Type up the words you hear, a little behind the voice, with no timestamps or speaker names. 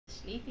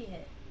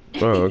Sleepyhead.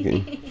 Oh,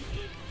 okay.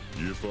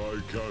 If I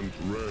can't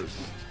rest,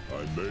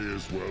 I may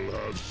as well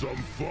have some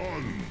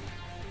fun.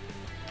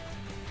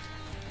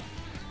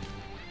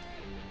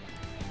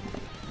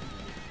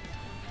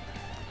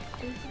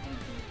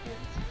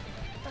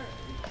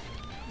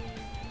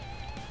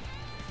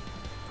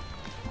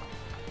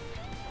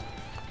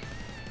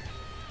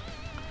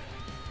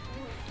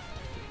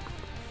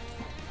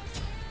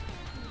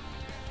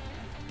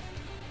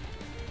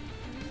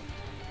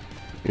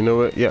 You know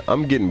what? Yeah,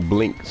 I'm getting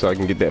Blink so I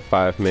can get that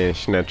 5-man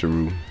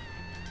snatcheroo.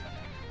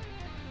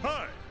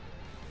 Hi.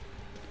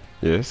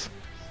 Yes.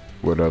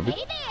 What of it?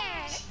 Hey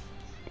there!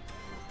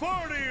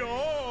 Party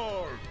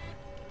on!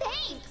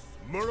 Thanks!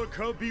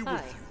 Murica be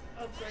with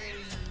you.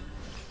 Upgrade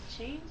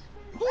chains?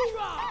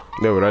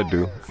 That's what I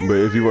do. But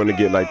if you want to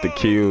get like the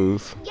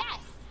kills, Yes!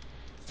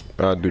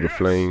 I'll do the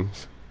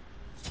flames.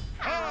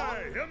 I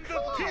am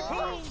the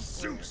people's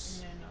Zeus.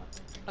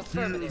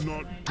 Fear Affirmative.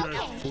 not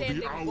death, for the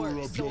Standing hour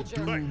work, of your soldier.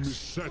 doom is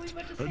set,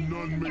 and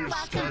none may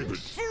escape it.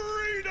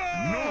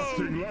 Freedom!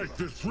 Nothing like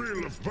the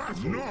thrill of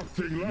battle.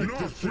 Nothing like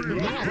the thrill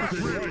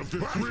of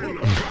battle.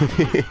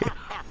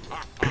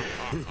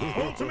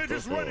 Ultimate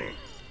is ready.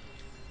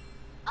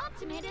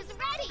 Ultimate is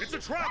ready! It's a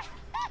trap.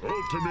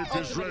 Ultimate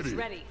is ready.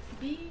 Ready.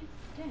 Bees?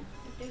 Damn.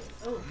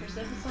 Oh, first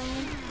episode.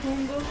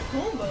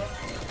 Combo.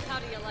 How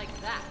do you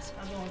like that?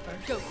 I'm going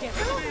first. Go get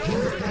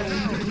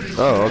it.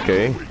 Oh,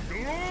 okay.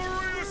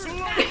 Glorious How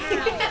life. do you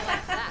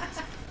like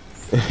that?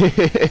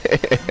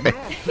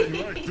 Nothing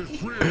like the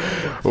thrill of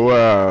battle.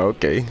 Wow,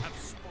 okay.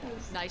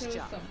 Nice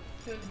job.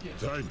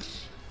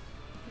 Thanks.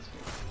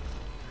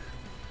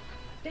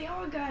 They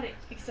all got it,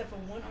 except for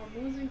one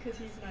I'm losing because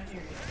he's not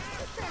here yet.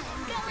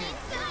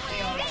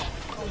 They all got it.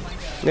 Oh my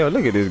god. Yo,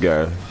 look at this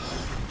guy.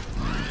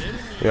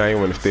 Yeah, I ain't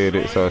want to stay at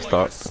it, so I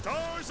stopped.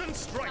 Stars and How do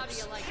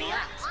stripes. you like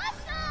that?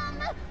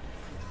 Awesome!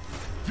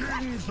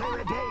 Things are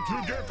about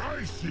to get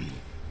icy.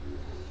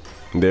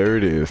 There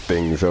it is.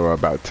 Things are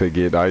about to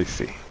get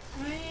icy.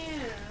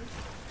 Man.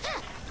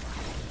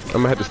 I'm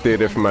gonna have to stay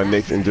there for my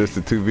next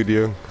Injustice 2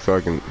 video, so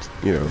I can,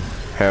 you know,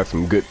 have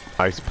some good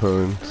ice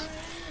puns.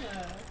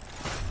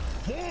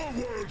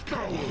 Forward,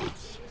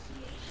 cowards.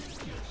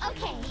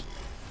 Okay.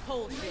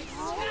 Hold this.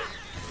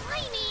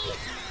 Slimy!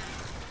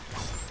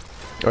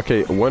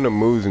 Okay, one of the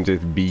moves and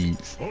just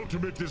beads.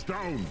 Ultimate is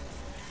down.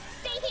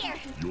 Stay here!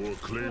 Your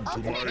claim to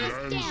my Ultimate is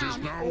lands is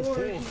down. now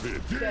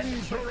forfeit.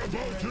 Things are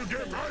about to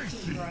get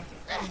icy.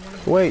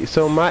 Wait,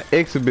 so my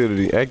X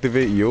ability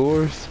activate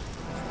yours?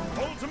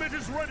 Ultimate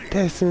is ready.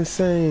 That's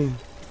insane.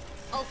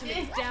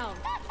 Ultimate's down.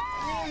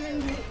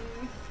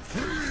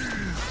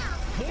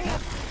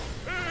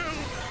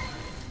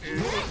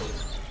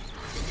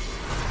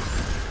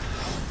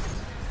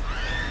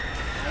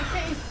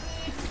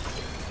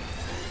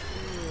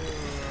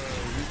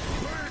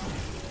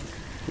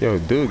 Yo,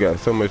 dude got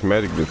so much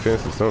magic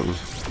defense or something.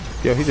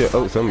 Yo, he just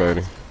owed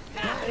somebody.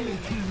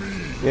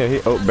 Yeah, he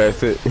owed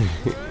Bassett.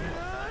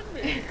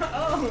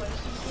 Oh,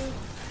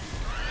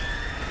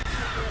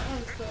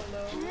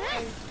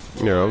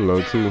 Yeah, I'm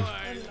low too.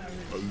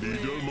 A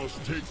leader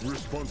must take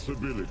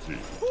responsibility.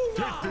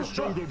 Take this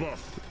jungle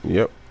buff.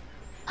 Yep.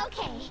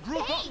 Okay,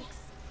 thanks!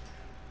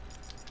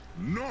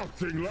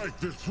 Nothing like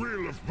the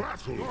thrill of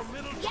battle.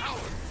 Yes!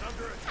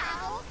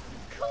 How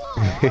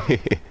cool!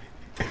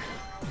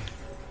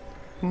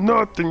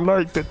 Nothing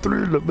like the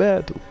thrill of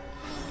battle.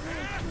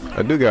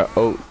 I do got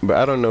oat, but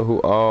I don't know who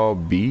all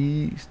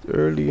bees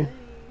earlier.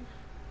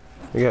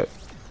 I got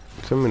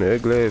so many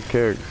ugly ass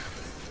characters.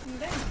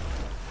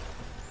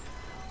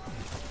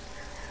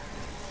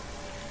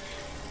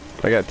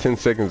 I got 10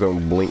 seconds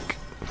on Blink.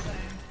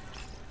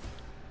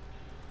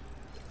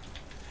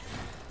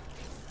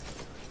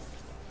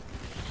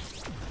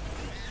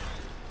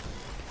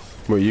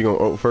 Well, you gonna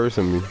ult first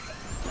on me?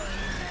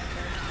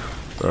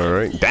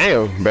 Alright.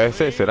 Damn!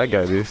 Bassett said I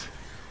got this.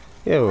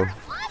 Yo. Awesome!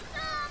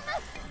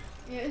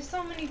 yeah, there's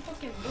so many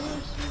fucking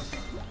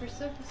bullshit for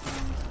episodes.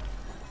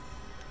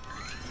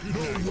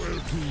 Nowhere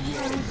to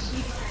run.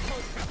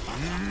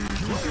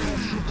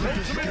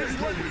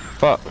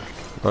 Fuck.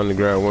 On the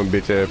ground, one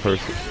bitch ass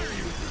person.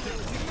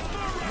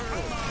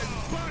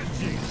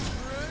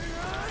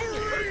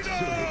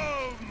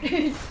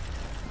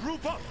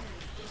 Group up.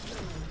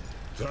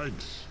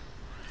 Thanks.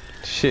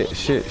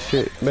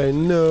 Shit,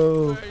 man,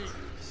 no.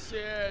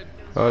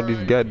 All these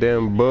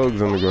goddamn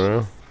bugs on the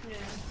ground.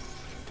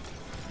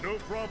 No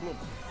problem.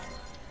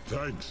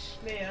 Thanks.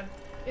 Yeah,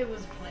 it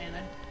was planned.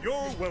 You're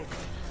welcome.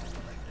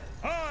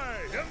 I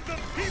am the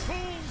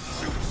people's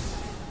Zeus.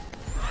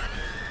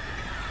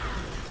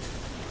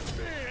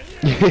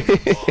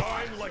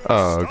 I'm like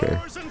Oh, the okay.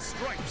 stars and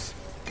stripes.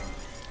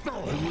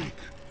 I'm weak,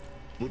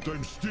 but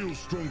I'm still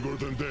stronger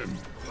than them.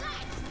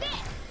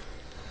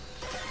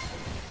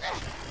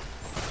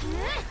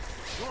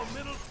 Your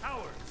middle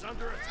tower is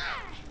under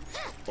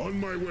attack. On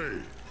my way.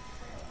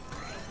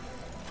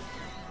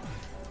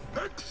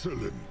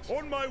 Excellent.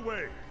 On my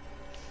way.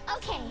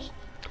 Okay,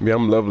 Yeah,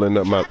 I'm leveling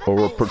up my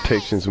oral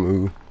protections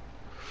move.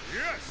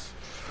 Yes.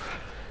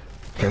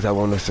 Because I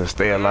want us to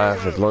stay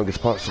alive as long as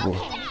possible.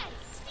 okay.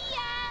 See ya!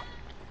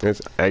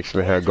 That's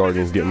actually how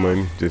Guardians get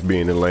money, just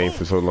being in the lane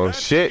for so long.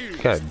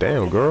 Shit! God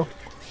damn, girl.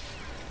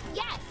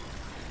 Yes.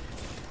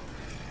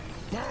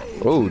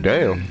 Oh,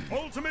 damn.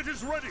 Ultimate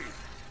is ready.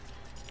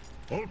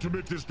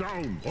 Ultimate is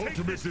down.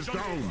 Ultimate is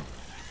down.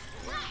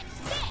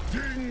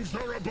 Things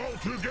are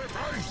about to get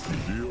icy.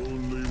 The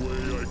only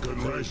way I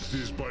can rest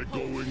is by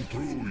going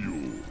through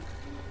you.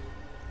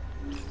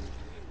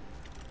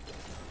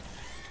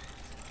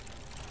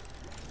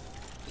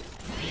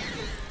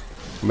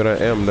 But I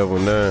am level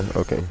 9.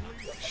 Okay.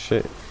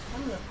 Shit.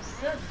 I'm level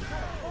 7.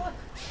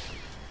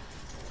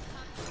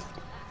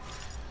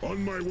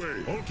 On my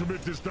way.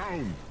 Ultimate is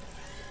down.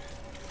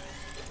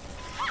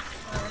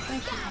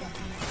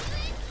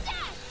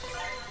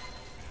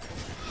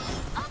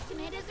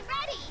 Ultimate is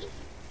ready.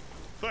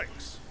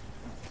 Thanks.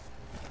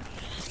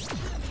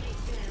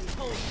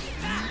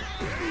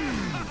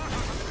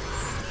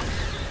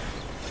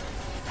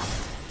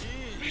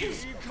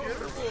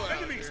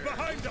 Enemies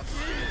behind us.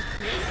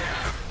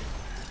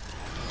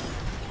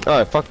 Oh,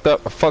 I fucked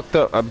up. I fucked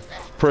up. I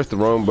pressed the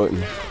wrong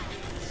button.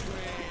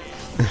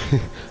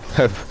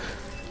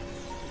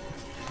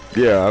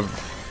 Yeah,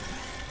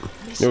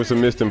 it was a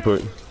missed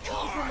input.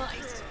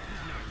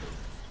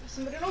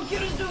 Somebody don't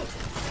get us, dude.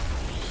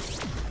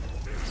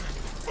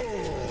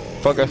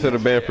 Fuck, I should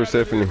have banned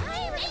Persephone.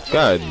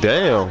 God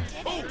damn.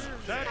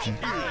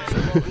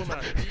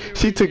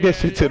 She took that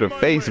shit to the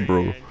face,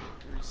 bro.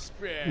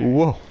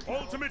 Whoa.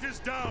 Ultimate is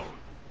down.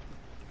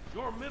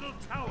 Your middle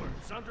tower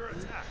is under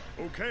attack.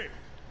 Okay.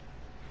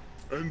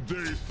 And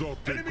they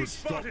thought they could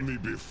stop me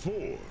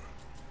before.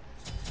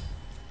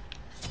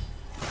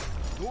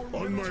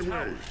 On my way.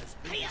 An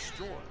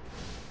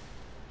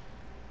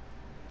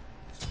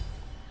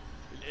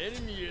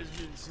enemy has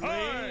been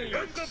slain.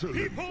 The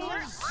people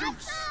of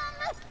Zeus.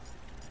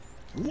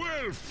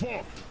 Well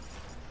fought.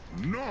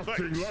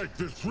 Nothing like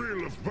the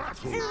thrill of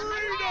battle.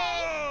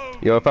 Freedom!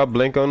 Yo, if I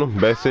blink on them,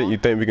 that's it. You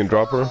think we can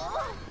drop her?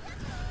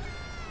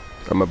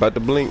 I'm about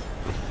to blink.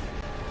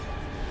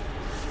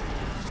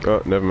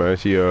 Oh, never mind.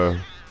 She How do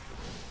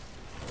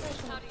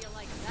you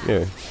like that?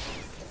 yeah.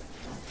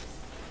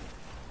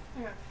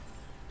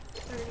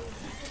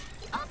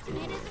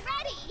 Ultimate is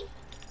ready.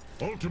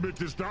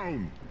 Ultimate is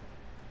down.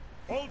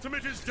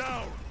 Ultimate is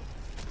down.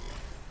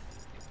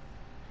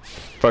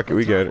 Fuck it,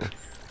 we got it.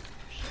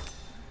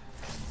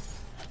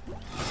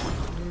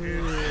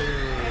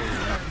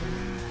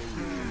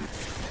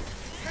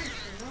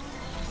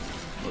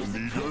 A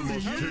leader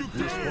must take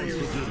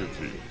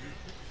responsibility.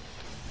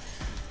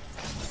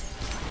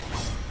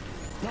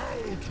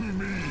 Bow to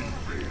me.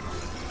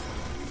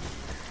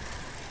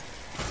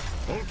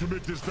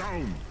 Ultimate is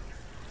down.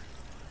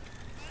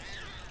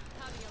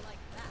 How do you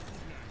like that?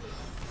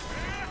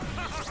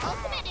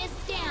 Ultimate is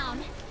down.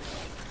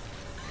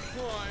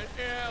 One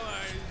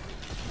ally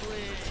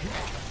slain.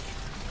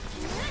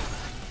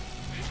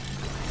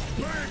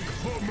 Beg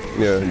for mercy.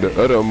 Yeah, the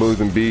other moves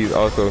and bees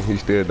also, he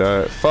still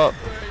died. Fuck.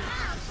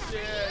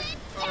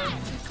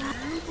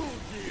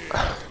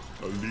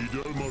 A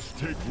leader must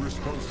take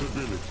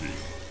responsibility.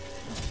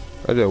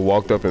 I just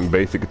walked up and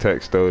basic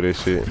attack stole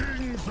this shit.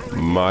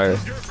 My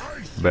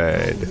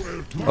bad.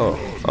 Oh,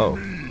 oh.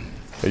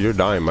 Hey, you're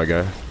dying, my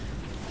guy.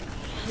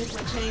 Missed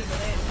my chain for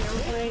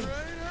that.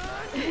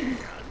 You know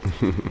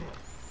what I'm saying?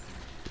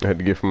 I had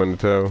to get from under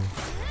the towel.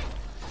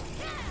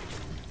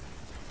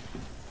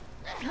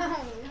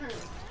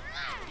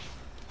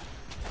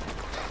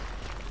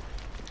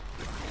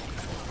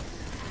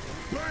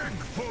 Beg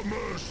for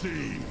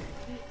mercy.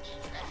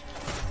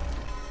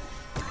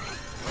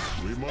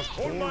 We must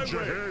forge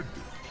ahead.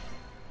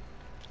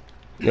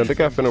 Yeah, I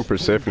think I found on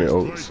Persephone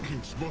Oats.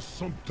 Vikings must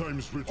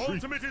sometimes retreat.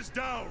 Ultimate is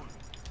down.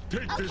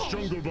 Take this Okay.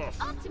 jungle buff.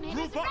 Ultimate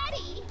is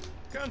ready.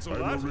 Cancel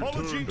that.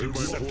 Apology to my by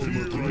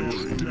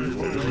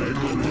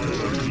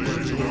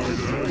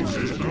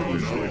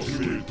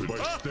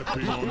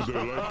stepping on the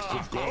likes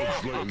of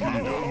gods like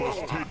leader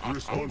must take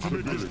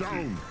responsibility. Is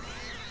down.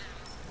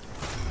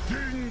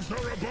 Things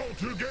are about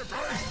to get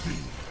icy.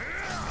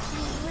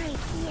 Right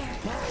here.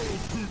 Bow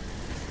to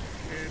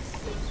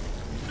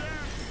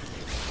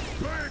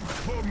beg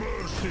for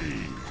mercy.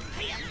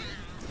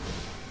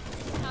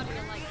 How do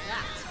you like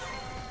that?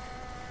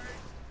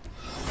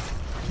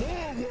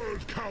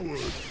 Forward,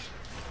 cowards.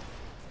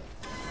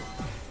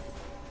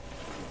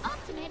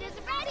 Ultimate is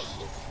ready.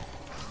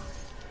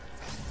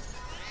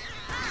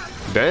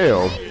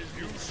 Damn.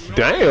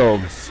 Damn.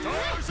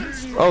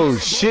 Oh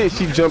shit,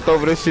 she jumped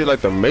over that shit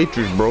like the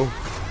Matrix, bro.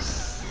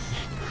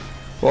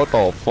 What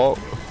the fuck?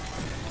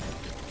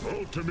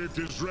 Ultimate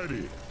is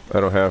ready. I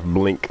don't have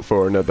blink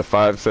for another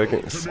 5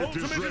 seconds.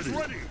 Ultimate is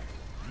ready.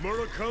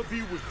 Miracle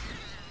be with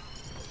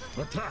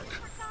you. Attack.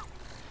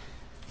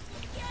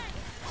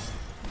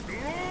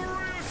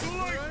 Glorious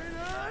light. Right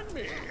on,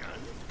 man.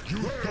 You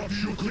thought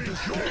you could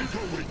escape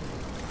going.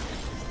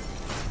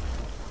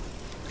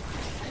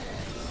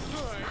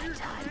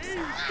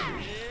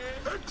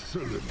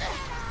 Excellent.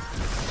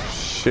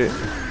 Shit.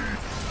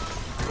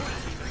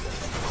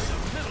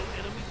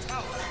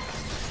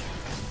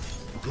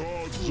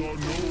 Gods are no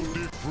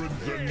different. different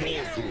than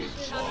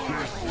mortals.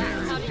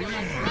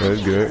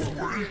 That's good.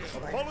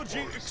 Apology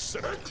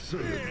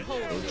accepted.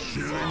 Excellent. A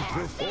chilling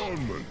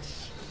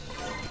performance.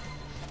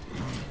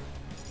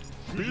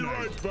 Be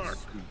right back.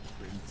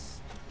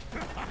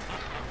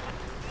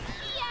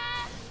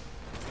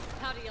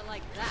 How do you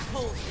like that?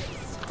 Hold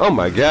this. Oh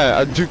my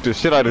god, I juked the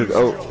shit out of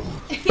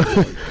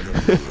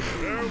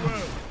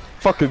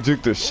fucking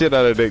juked the shit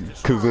out of that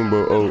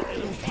Kazumba ult.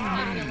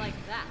 How do you like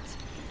that?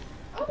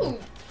 Oh.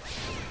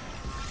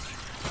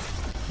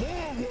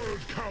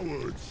 Forward,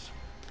 cowards.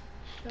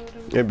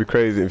 It'd be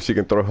crazy if she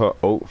can throw her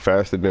ult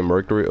faster than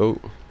Mercury ult.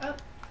 Oh.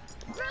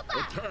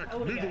 Attack I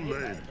would've middle got hit by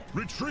lane. that.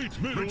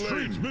 Retreat middle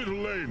lane. Middle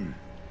lane.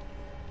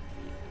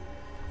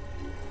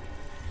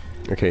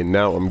 Okay,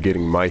 now I'm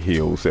getting my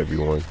heals,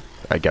 everyone.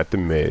 I got the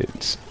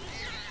meds.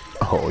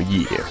 Oh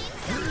yeah. Big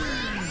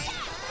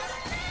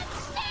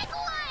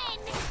one!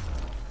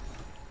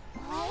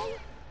 Oh,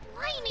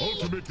 blimey!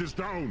 Ultimate is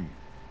down.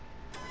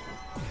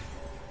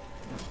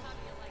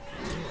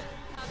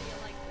 How do you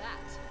like that?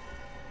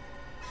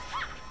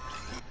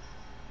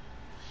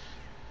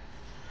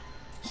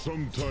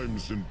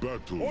 Sometimes in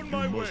battle, On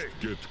my you must way.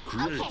 get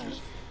creative.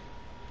 Okay.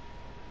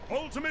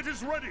 Ultimate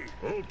is ready.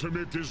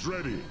 Ultimate is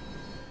ready.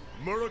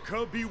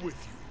 Murica be with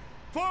you.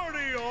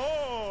 Party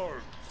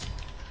on!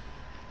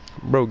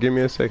 Bro, give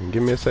me a second.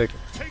 Give me a second.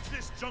 Take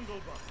this jungle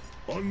buff.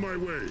 On my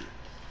way.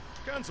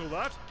 Cancel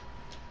that.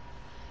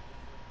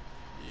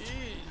 Be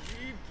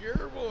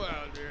careful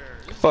out there.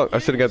 Fuck, I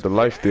should have got the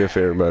life steal for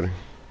everybody.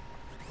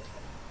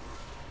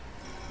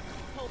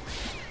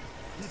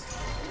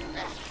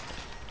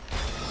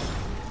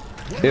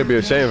 It'd be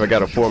a shame if I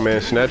got a 4-man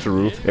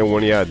snatcheroo and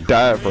one of y'all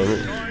died from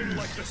it. Shine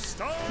like the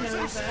stars No,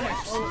 and he's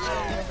back. stripes.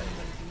 Oh,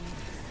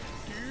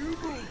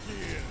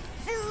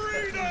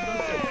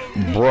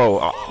 Freedom! Bro,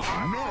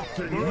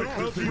 Nothing like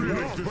the thrill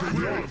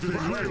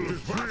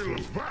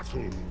of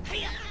battle.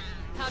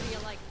 How do you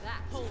like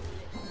that? Hold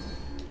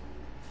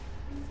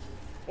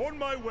this. On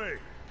my way.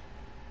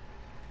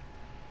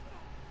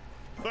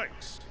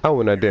 Thanks. I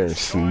went out there and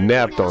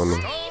snapped on them.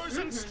 Stars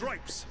and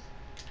stripes.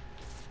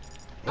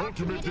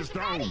 Ultimate is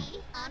down. Ready.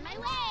 On my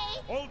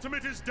way.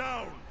 Ultimate is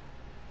down.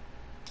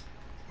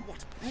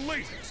 What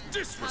blatant How do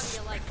disrespect.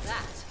 you like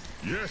that?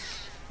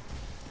 Yes.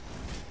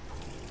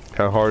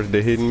 How hard is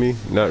they hitting me?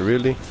 Not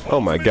really. Oh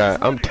my god,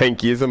 I'm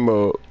tanky as a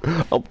mug.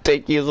 I'm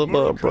tanky as a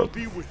mug, Murica bro.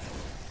 be with you.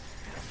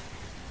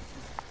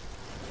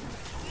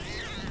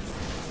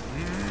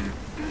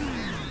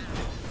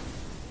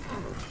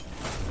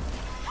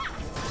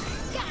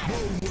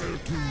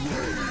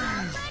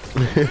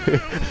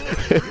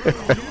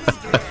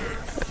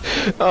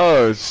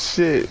 Oh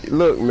shit!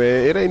 Look,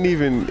 man, it ain't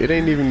even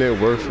that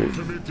worth it.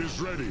 Ultimate is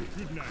ready.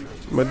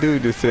 My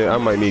dude just said I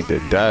might need to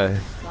die.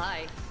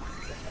 Bye.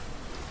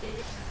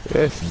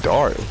 That's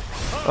dark.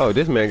 Oh,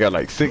 this man got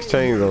like 6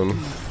 chains on him.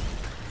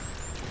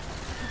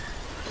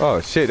 Oh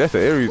shit, that's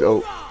an Ares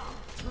ult.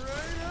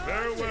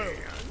 Farewell.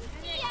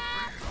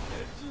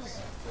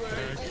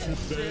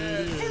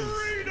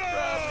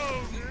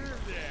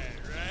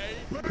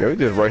 Yeah, we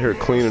just right here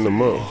cleaning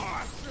them up.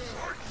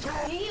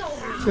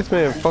 This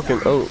man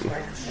fucking ult.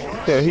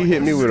 Yeah, he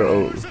hit me with an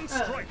ult. And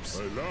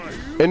stripes.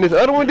 And this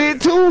other one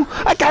did too.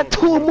 I got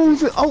 2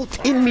 moves and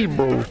ults in me,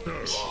 bro. A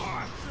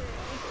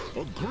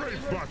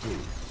great battle.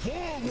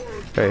 Forward.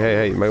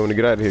 Hey, you might want to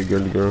get out of here,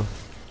 girly girl.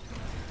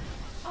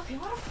 okay,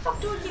 why the fuck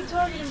do I keep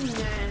targeting me,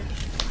 man?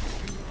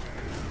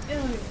 It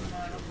don't even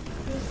matter.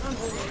 I'm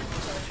over it.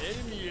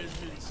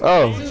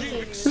 Oh,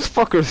 this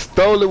fucker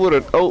stole it with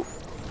an ult.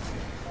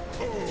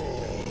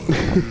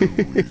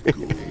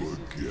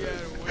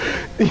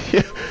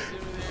 Yeah.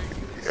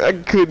 I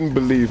couldn't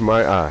believe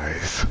my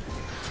eyes.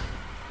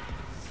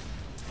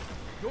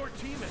 Your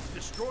team has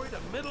destroyed a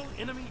middle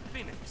enemy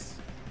phoenix.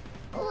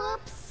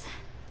 Whoops.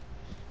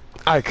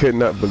 I could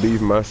not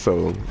believe my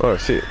soul. Oh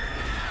shit.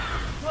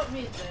 What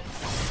me then?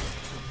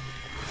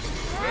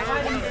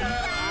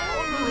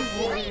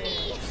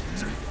 Blimey.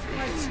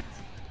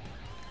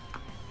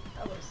 I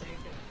would've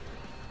saved it.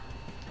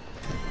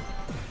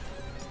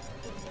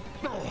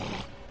 I'm right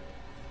here.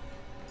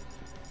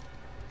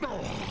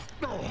 Going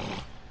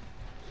somewhere.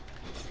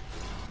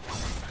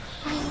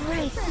 Here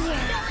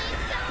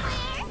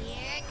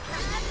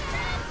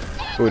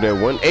comes Oh, that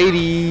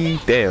 180.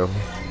 Damn.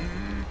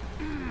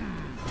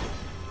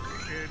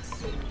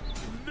 It's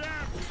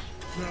nap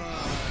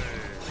time.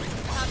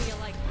 How do you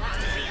like that?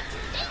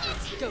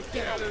 Go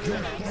get it.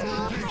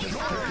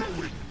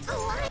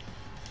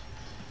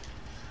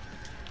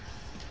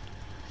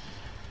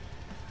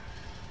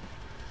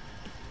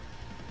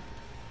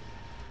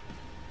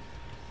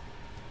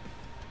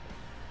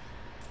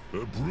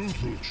 A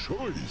brutal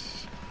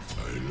choice.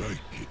 I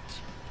like it.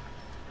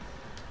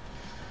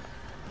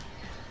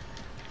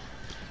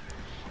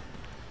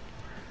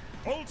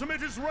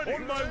 Ultimate is ready.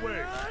 On my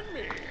way.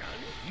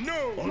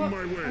 No. On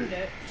my I'm way.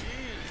 dead.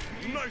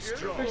 Nice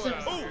job. Person-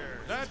 Oh,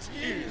 that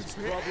is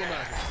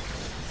problematic.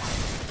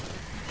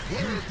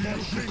 Where do you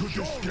think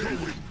you're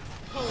going?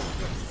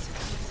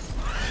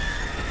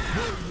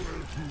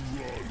 Nowhere to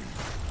run.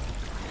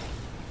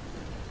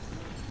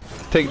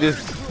 Take this,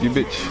 you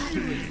bitch.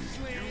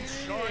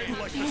 Shine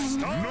like the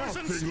stars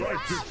and Nothing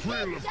like the stripes.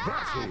 thrill of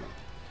battle.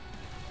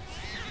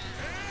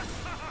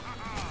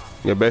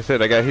 Yeah, best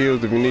said I got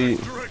heals if you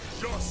need. Direct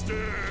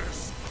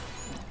justice.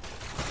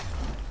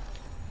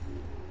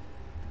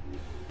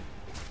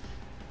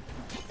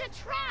 It's a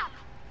trap.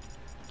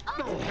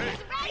 Oh,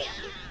 it's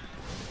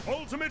ready.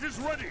 Ultimate is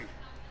ready.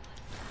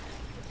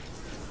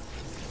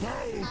 Bow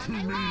to On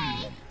my me.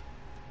 way.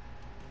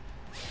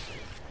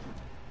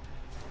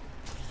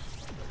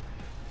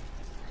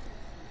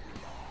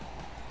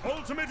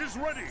 Ultimate is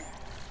ready.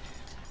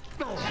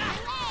 On my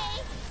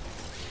way.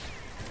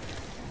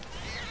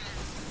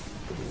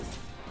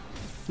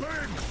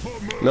 Beg for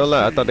mercy. No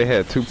lie, I thought they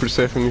had 2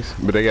 Persephones,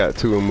 but they got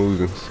 2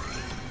 Illusions.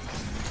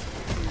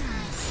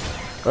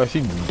 Oh,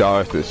 she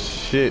dodged the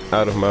shit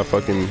out of my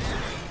fucking.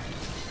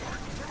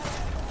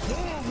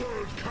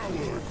 Forward,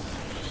 coward.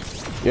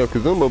 Yo,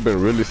 Kazumbo been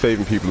really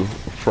saving people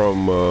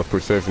from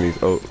Persephone's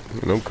ult,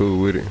 and I'm cool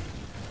with it.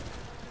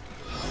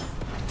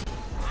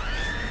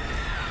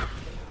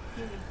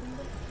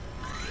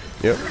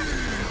 Yep.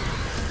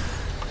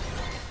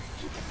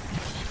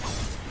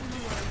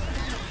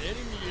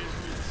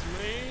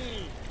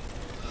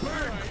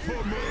 Beg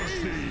for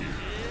mercy.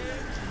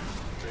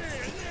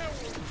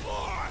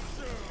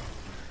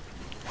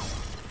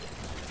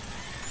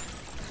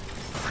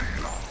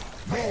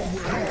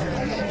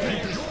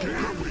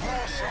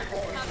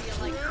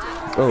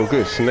 Oh,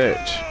 good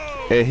snatch.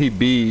 And he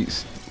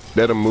beads.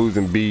 That a moves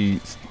and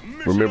beads.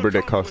 Remember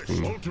that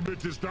costume.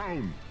 Ultimate is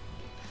down.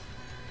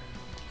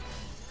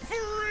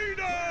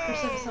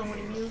 Percent someone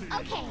immune.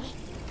 Okay.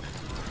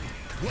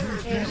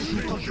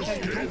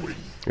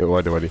 Yeah,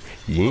 why do?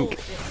 Yink.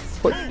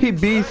 What? He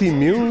beats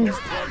immune? Job.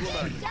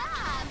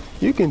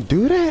 You can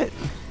do that?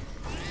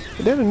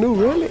 Is that a new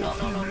relic?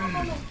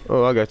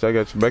 Oh, I got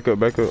you. Back up.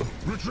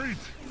 Retreat.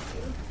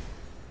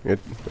 Yeah,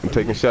 I'm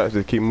taking shots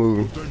to keep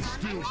moving. Then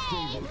still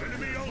stronger.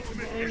 Enemy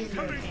ultimate Enemy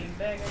incoming. came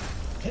back.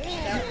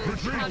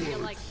 How do you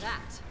like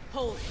that?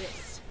 Hold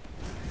this.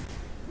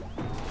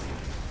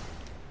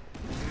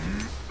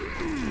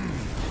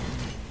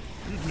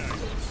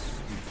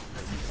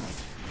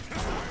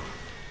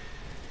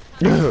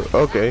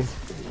 Okay.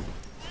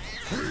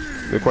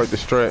 They're quite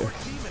distracted.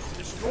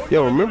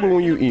 Yo, remember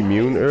when you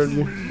immune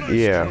earlier?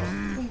 Yeah.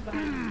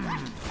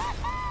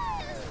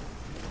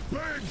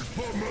 Beg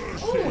for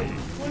mercy.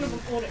 One of them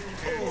called it.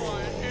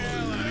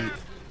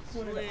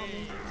 One of the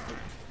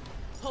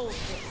Hold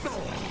this.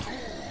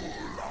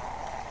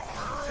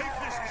 Take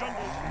this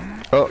jungle.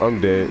 Oh, I'm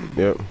dead.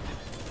 Yep.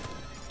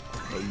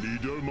 A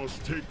leader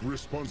must take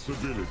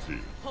responsibility.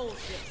 Hold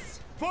this.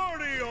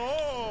 Party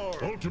on!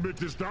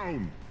 Ultimate is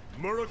down.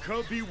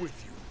 Murica be with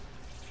you.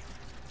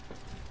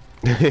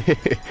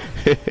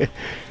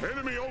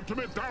 Enemy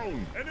ultimate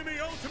down. Enemy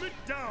ultimate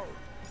down.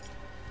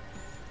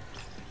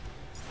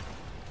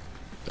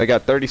 I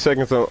got 30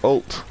 seconds on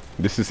ult.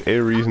 This is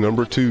Ares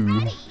number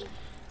 2.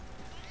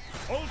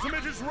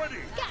 Ultimate is ready.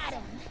 Got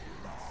him.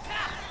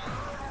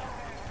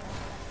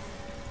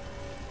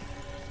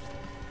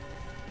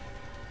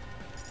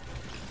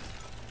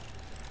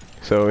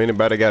 So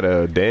anybody got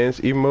a dance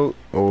emote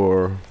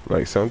or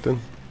like something?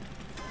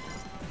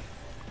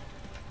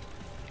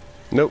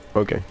 Nope.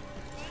 Okay.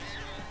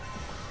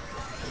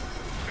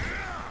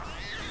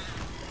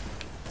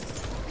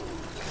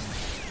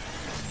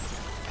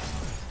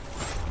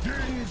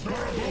 Kings are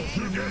about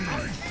to get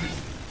icy.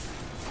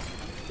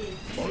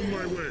 On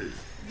my way.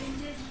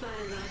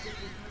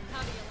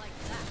 How do you like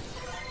that?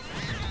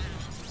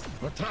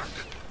 Attack.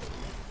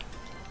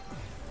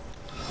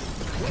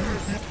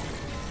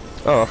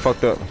 Oh, I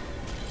fucked up.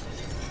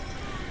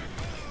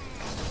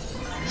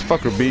 This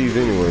fucker bees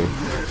anyway.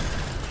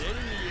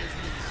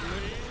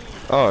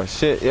 Oh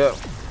shit, yep.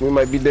 We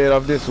might be dead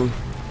off this one.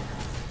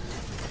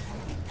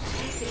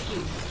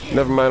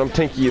 Never mind, I'm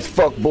tanky as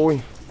fuck,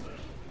 boy.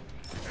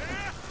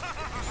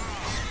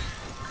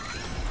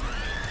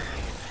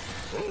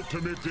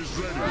 Ultimate is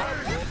ready.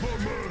 For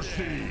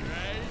mercy.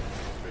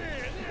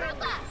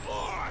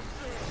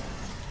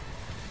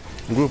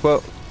 Group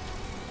up.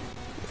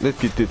 Let's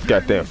get this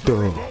goddamn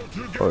done.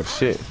 Oh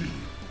shit.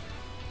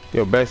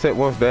 Yo, Backset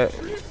wants that.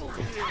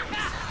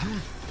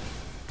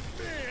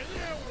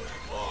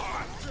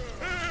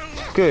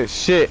 Good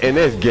shit in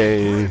this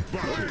game.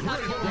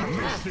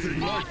 Nothing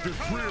like the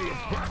thrill of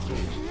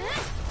battle.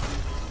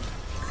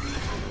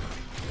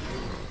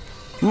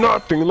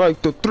 Nothing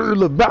like the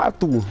thrill of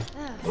battle.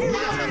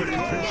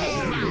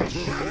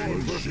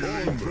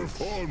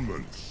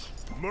 Performance.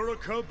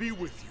 Murica be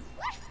with you.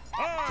 I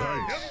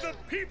am the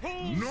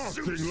people's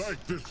Nothing Zeus.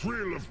 like the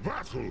thrill of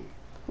battle.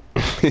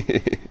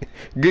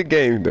 Good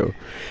game though.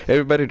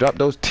 Everybody drop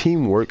those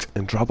teamworks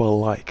and drop a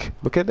like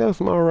because that's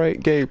my right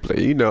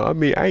gameplay. You know, I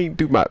mean, I ain't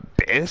do my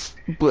best,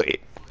 but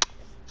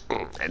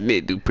I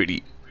did do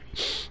pretty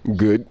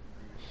good.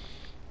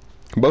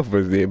 Both of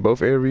us did.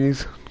 Both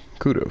areas.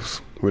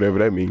 Kudos, whatever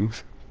that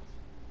means.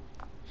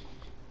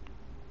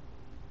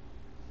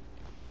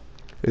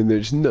 And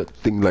there's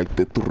nothing like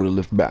the thrill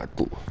of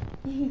battle.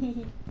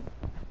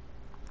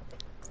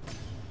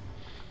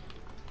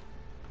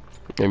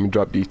 Let me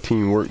drop these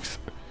teamworks.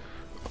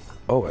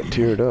 Oh, I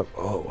teared up.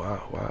 Oh,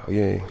 wow, wow,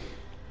 yay.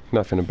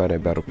 Not finna buy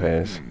that battle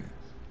pass.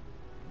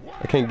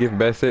 I can't give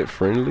Bassett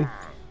friendly.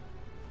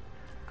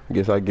 I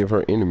guess I give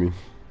her enemy.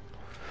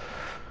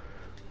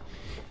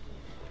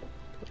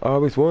 I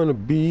always wanna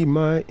be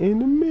my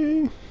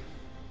enemy.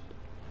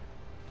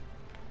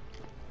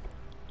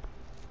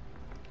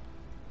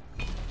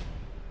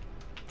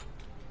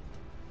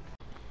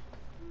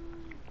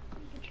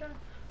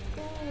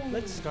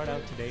 Let's start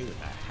out today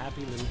with a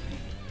happy little peek.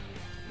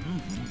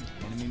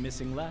 Enemy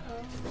missing left?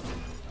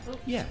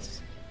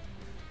 Yes.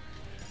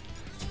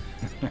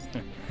 You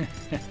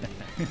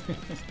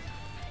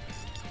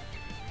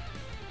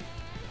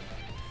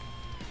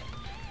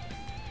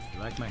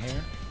like my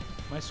hair?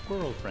 My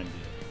squirrel friend did.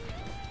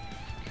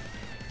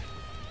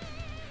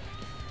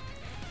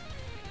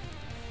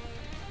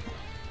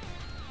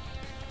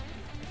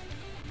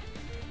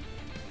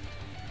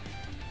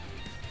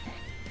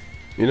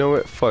 You know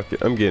what? Fuck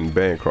it. I'm getting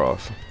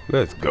Bancroft.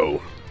 Let's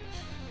go.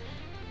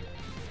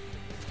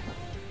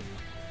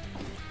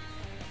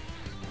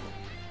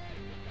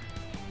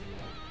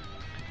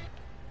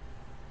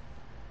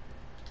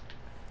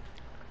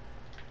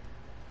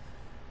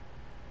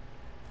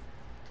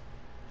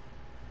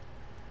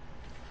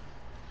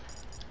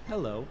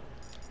 Hello.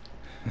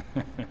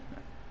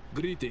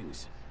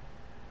 Greetings.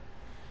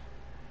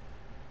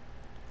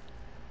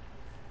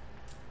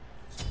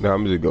 Now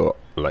I'm just go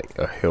like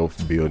a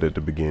health build at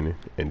the beginning,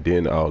 and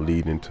then I'll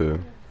lead into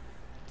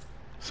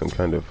some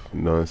kind of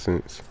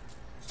nonsense.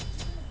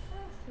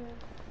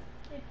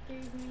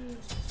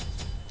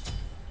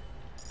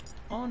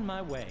 On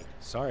my way.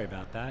 Sorry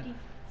about that.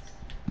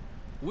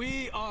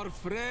 We are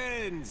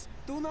friends.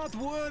 Do not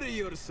worry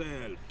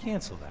yourself.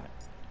 Cancel that.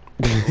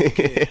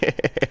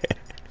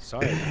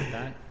 Sorry about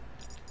that.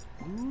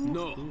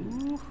 No.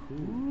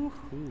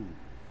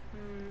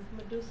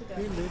 Medusa got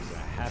Here lives a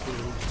happy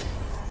little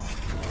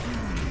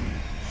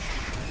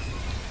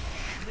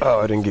Oh,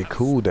 I didn't get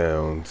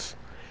cooldowns.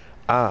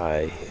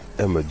 I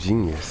am a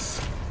genius.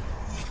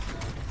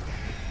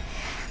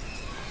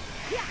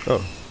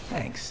 Oh.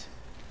 Thanks.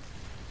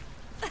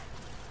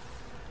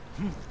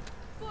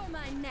 For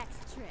my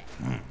next trick.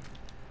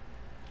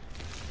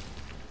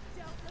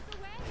 Don't look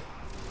away.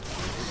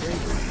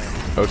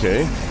 Okay.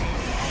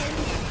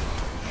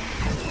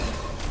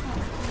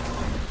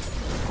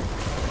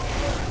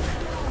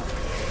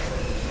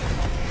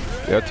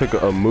 Yeah, I took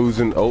a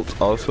Musin ult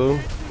also.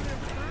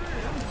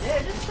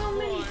 there's so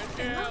many.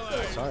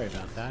 Sorry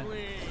about that.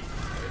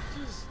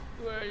 Just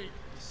like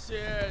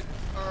said,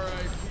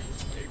 alright.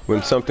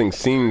 When something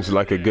seems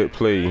like a good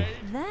play,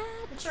 That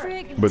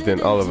trick but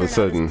then all of a didn't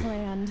turn out as sudden,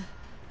 planned.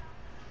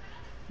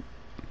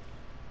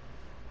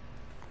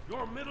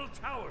 Your middle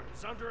tower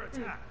is under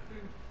attack.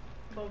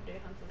 Both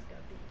day hunters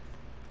got beat.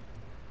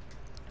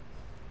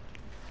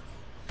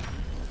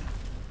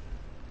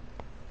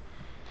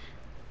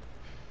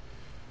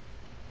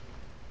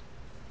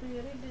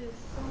 Yeah, they did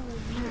so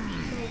much, so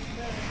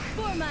bad.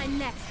 For my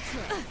next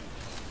trick.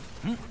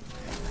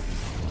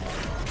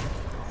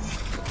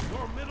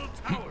 Your middle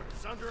tower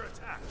is under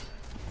attack.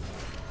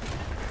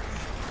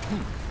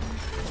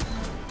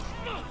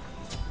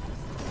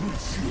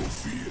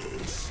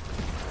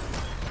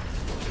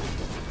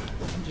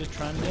 I'm just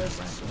trying to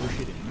swoosh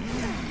it in.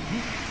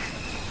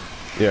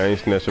 yeah, I ain't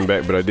snatching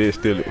back, but I did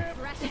steal it.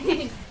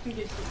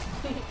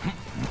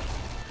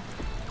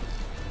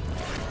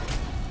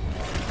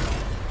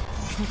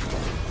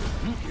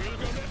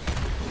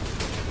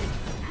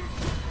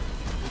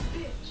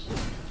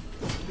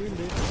 Here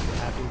lives a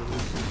happy little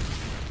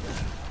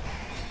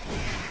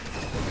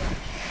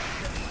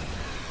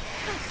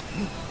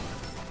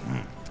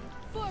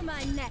For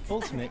my next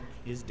ultimate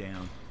is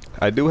down.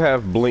 I do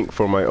have blink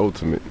for my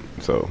ultimate,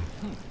 so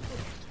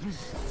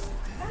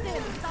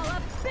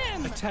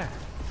Bim! Attack.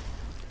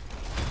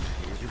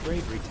 Here's your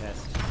bravery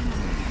test.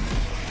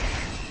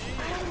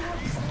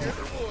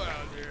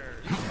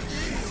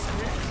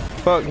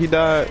 fuck, he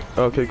died.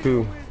 Okay,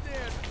 cool.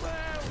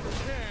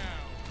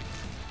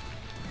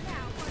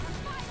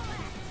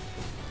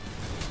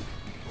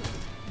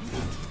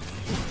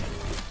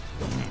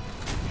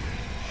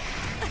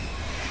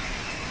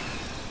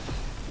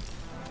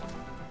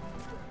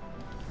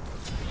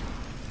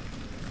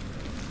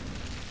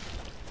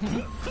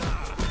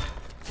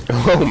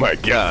 Oh my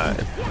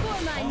god.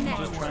 For my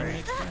next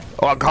trick.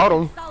 Oh, I caught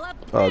him. All up.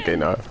 Oh, okay,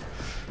 nah.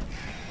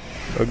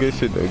 Oh, good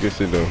shit though, good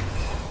shit though.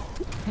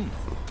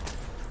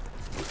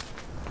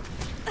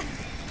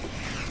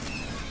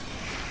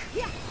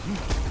 Yeah.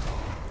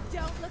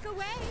 Don't look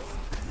away.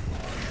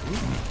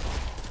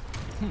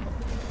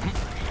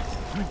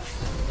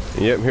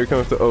 Yep, here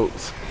comes the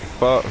oats.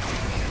 Fuck.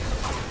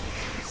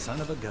 Son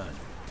of a gun.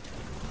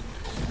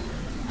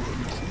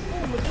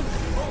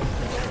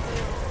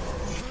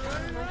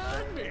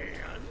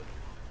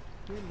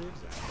 Here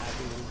lives a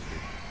happy little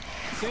tree.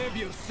 Save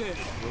yourself.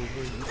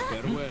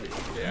 Farewell.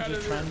 I'm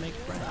just trying to make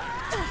friends.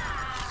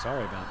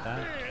 Sorry about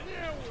that.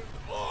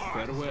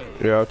 Farewell.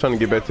 Yeah, I was trying to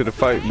get back to the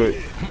fight, but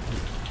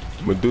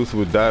Medusa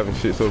was diving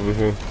shits over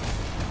here.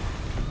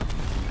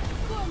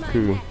 For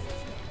cool.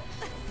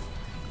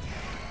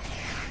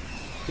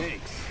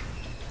 Thanks.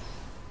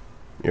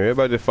 Yeah,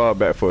 everybody just fall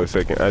back for a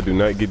second. I do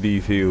not get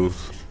these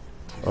heals.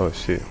 Oh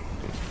shit.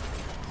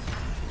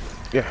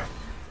 Yeah.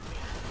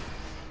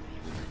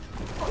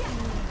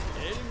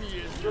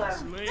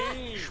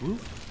 Swoop.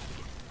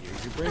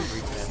 Here's your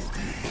bravery test.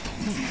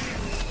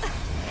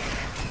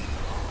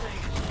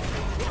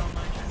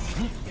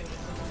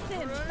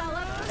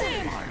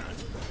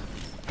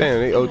 Damn,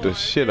 they owed the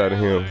shit out of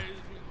him.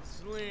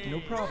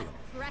 No problem.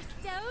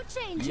 Presto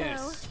changeo.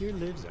 Yes. Here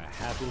lives a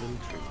happy little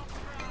tree.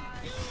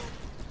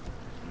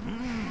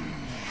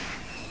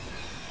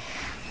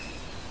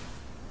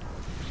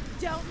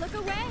 Don't look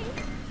away.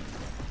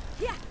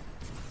 Yeah.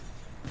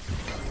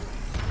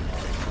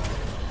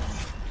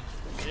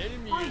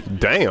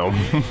 Damn.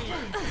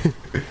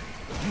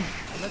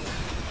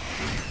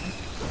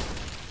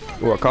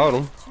 Oh, I caught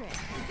him.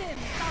 Bim,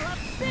 sala,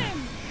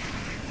 bim.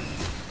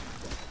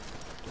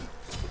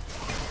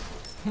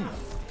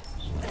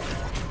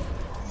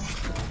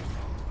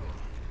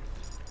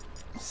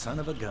 Son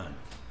of a gun.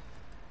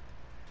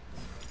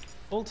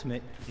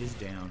 Ultimate is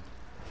down.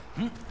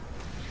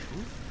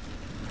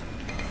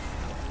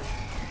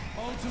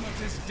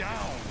 Ultimate is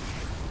down.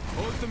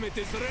 Ultimate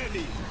is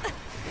ready.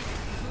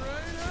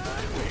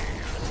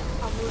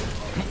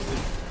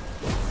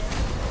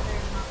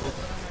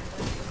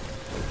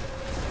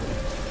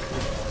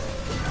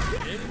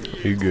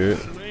 You good?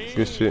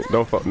 Good shit.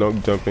 Don't fuck.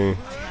 Don't jump in.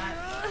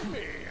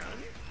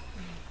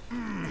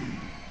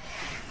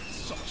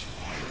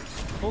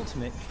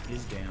 Ultimate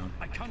is down.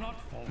 I cannot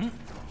fault.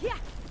 Yeah.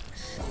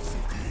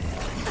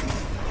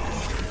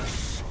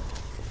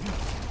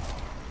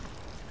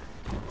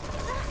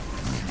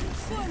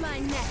 For my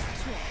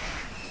next trip.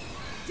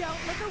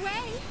 Don't look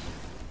away.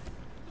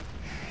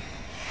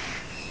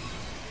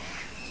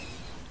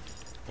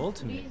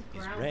 Ultimate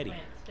is ready.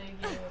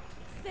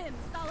 Sim,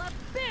 sala,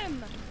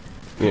 bim.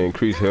 Yeah,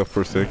 increase health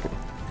per second.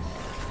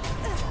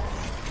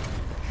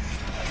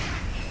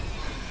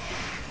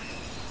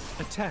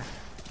 Attack.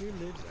 Here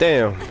lives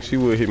Damn, she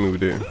would hit me with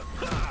that.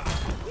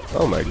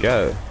 Oh my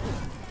god.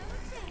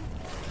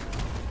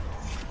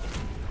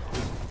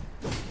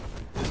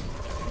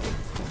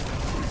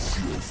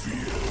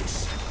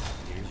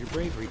 Here's your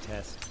bravery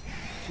test.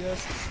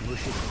 Just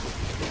smush it.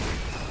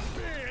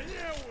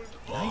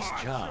 Nice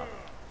job.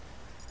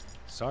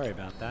 Sorry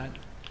about that.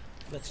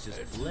 Let's just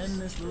blend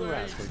this little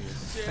rascal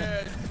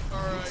here.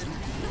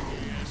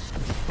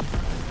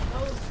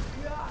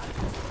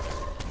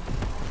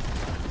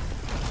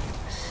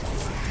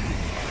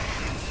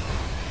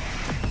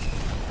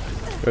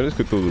 Bro, this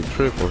could do the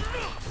triple.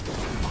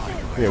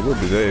 Yeah, whoop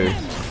his ass.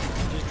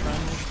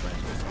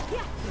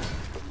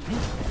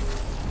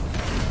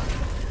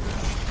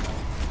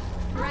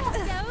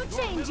 Presto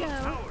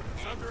changeo.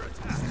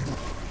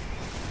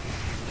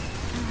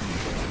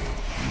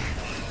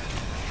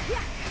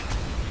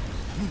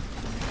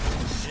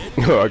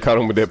 Oh, I caught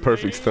him with that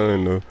perfect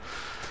stun though.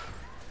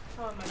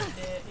 Oh, am I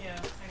dead? Yeah,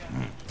 I got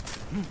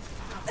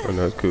it. Oh,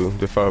 no, that's cool.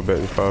 Just fall back,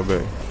 just fall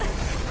back.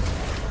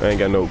 I ain't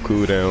got no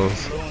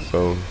cooldowns,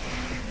 so.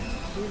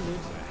 Here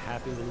lives a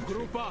happy little tree.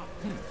 Group up.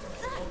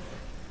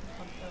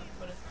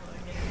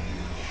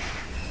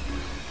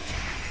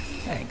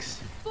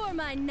 Thanks. For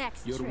my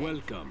next You're trip.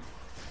 welcome.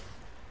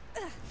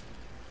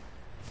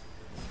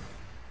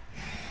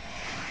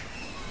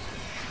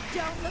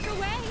 Don't look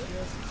away.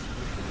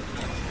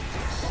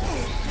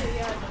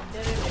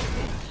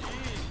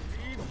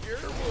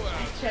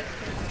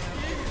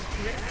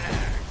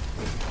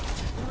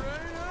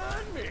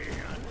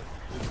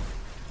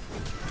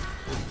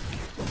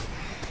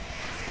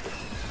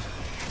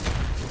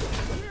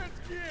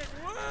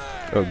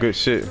 Oh, good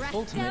shit. Presto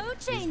Ultimate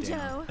is changeo.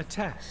 down.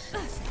 Attack.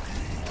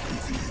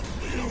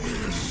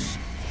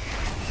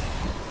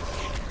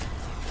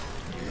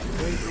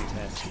 Bravery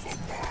test.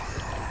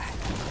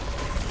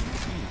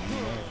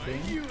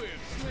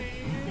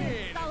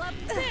 Sala,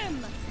 bim.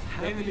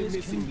 Enemy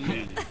missing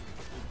lead.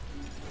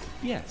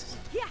 Yes.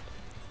 Yeah.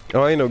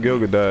 Oh, I ain't no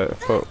Gilga died.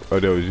 Fuck. Oh,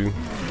 that was you.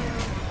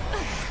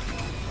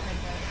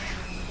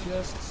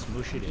 Just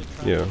smush it in.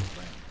 Yeah.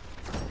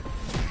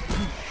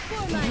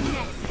 For my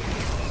next.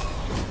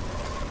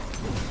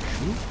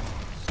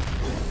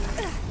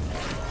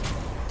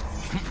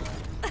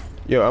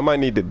 Yo, I might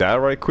need to die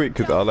right quick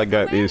because all I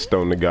got is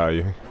Stone the Gaia.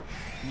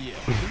 Yeah,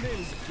 the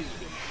nails kill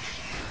them.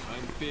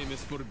 I'm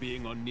famous for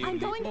being on nearly I'm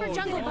going for all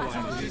jungle the button.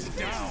 islands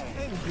Down.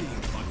 and being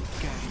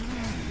uncanny.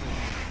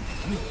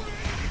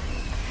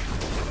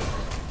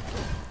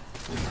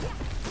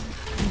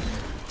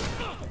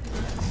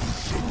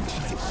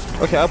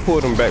 Okay, I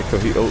pulled him back so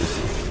he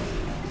ults.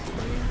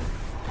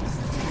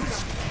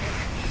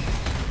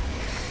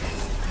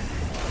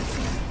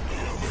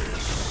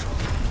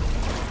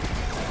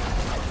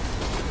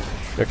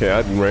 Okay,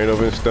 I ran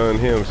over and stunned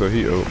him, so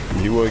he ult.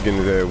 He was getting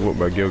his ass whooped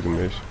by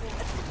Gilgamesh.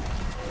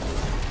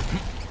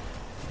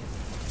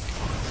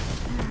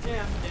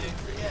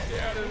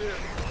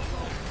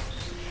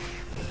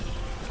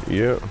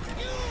 Yeah.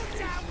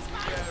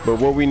 But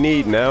what we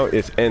need now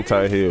is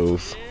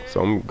anti-heals.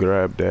 So I'm gonna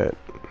grab that.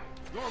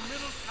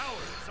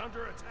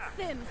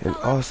 And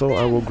also,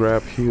 I will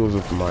grab heals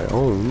of my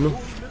own. Middle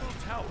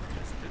tower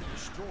has been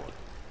destroyed.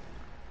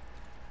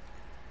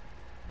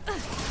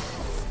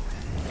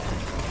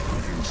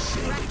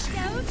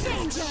 Go,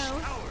 Jingo!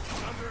 Towers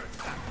under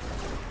attack.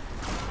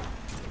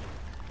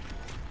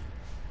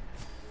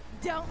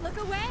 Don't look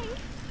away!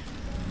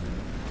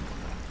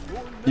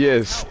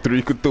 Yes,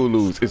 3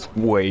 Cthulhu's. It's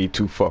way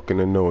too fucking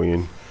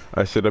annoying.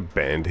 I should have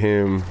banned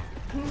him.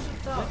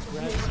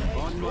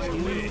 On my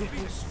way.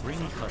 Spring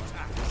color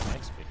for this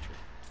next picture.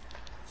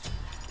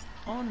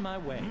 On my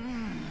way.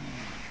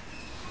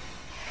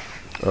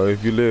 Oh,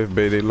 if you live,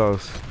 babe, they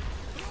lost.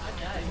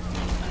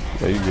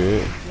 Yeah, you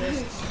good.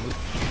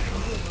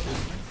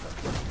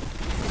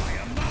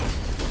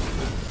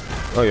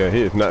 Oh yeah,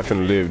 he is not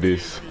finna live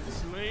this.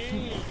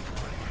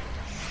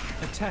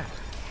 Attack.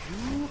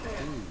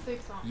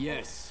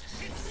 Yes.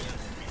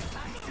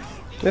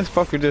 This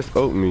fucker just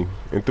ult me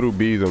and threw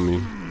bees on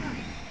me.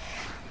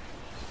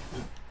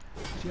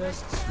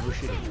 Just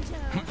smush it in.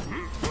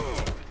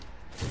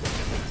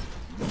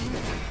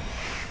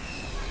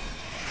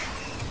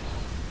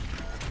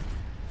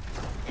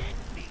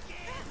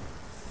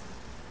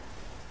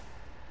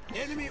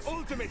 Enemy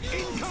ultimate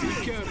incoming.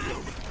 Be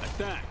careful.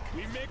 Attack.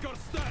 We make our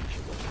stand.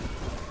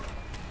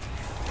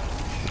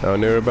 I don't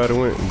know where everybody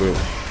went, but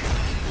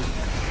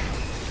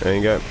I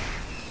ain't got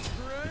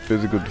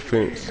physical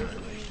defense.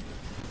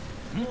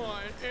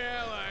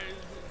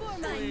 For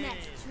my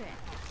next trip.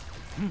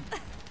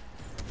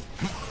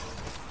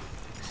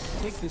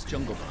 Take this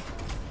jungle bomb.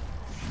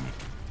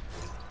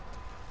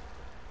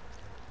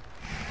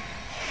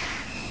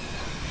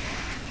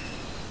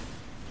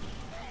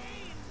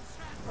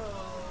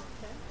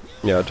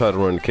 Yeah, I tried to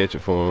run to catch it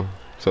for him,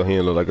 so he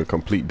didn't look like a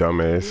complete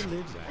dumbass. Here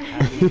lives a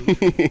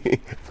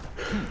happy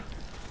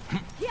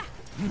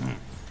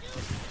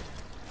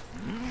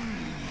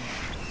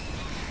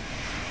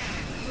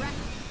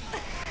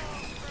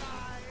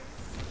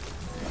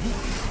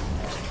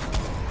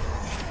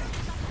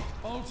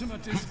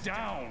Ultimate is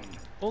down.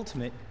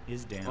 Ultimate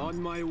is down.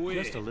 On my way.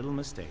 Just a little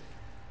mistake.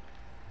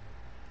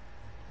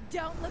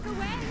 Don't look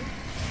away!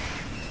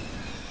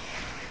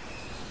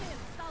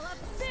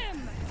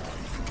 Bim!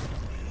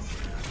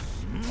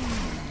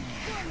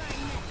 For my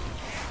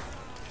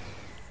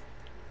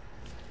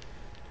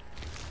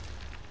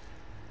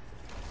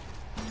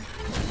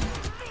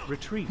next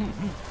Retreat.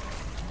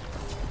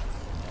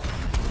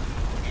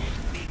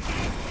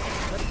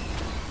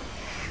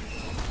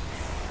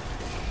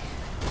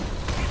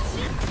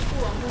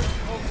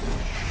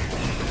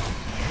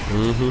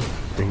 Mm-hmm.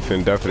 He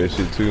finna die for that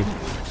shit too.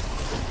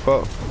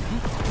 Fuck.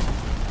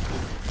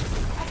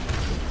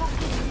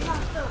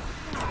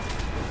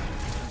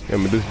 Yeah,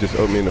 but this just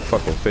opened me in the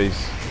fucking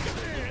face.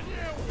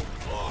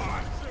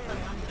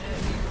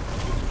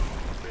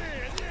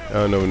 I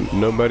don't know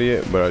nobody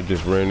yet, but I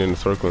just ran in a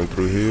circle and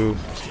threw heels.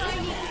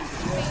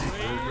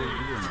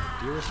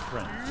 Dearest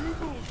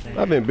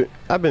friend.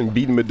 I've been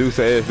beating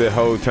Medusa ass that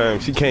whole time.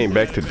 She came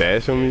back to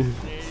dash on me.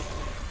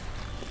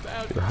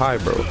 Hi,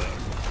 bro.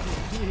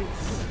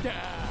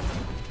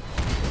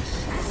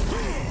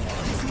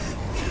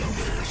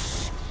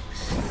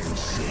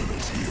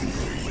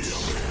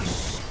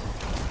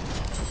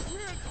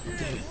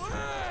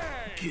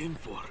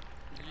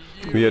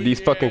 Yeah, these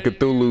fucking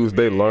Cthulhu's,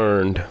 they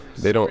learned.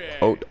 They don't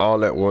ult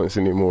all at once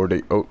anymore.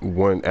 They ult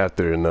one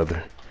after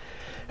another.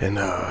 And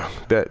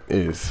that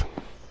is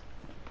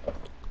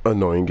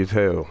annoying as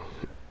hell.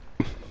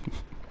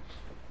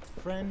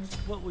 Friend,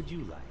 what would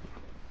you like?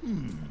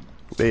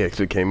 They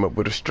actually came up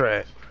with a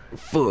strat.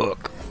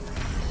 Fuck.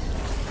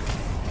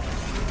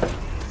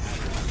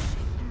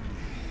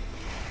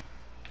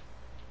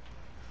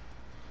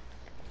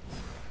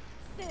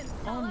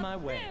 On my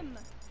way.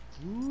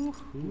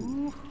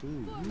 Woo-hoo. For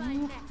my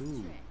next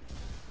trip.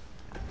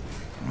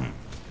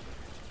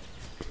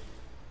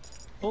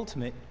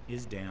 Ultimate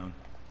is down.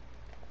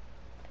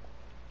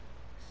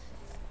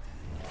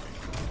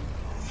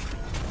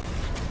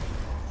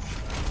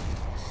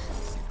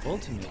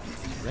 Ultimate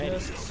is ready.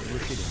 Just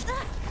switch it in.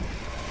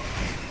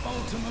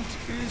 Ultimate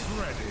is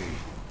ready.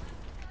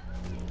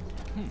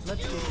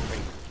 Let's do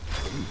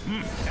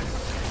it.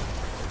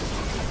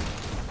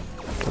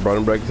 I brought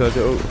him back inside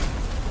the ult.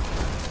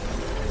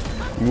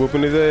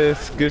 Whooping his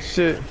ass. Good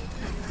shit.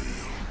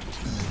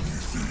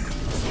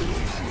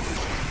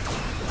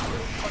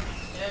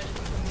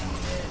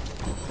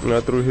 And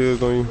I threw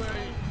heels on you.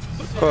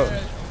 Fuck.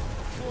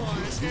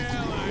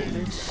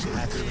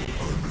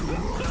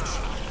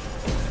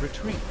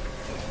 Retreat.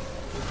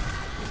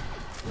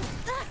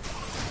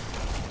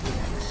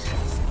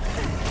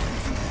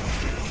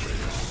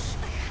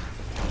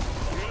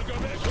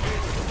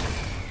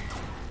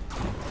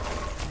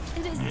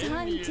 It is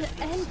time to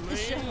end the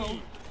show.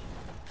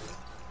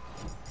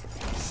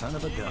 Son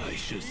of a gun. I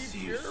should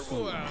see you.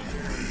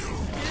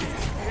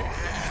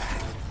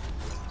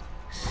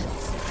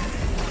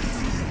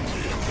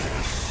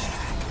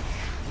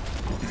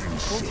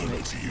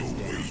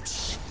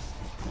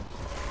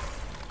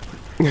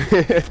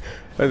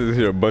 I just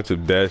hear a bunch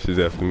of dashes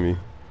after me.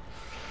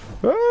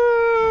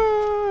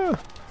 Ah!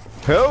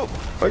 Help!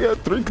 I got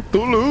 3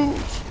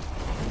 Cthulhu's.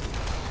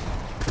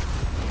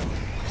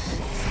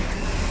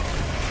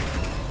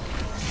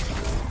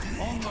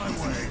 On my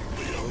way.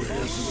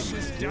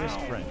 Dearest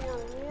friend.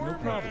 No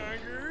problem.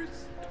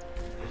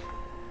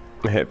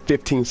 I had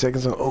 15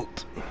 seconds on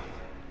ult.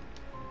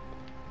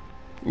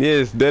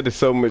 Yes, that is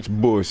so much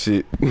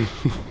bullshit.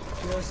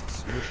 Just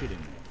smush it in.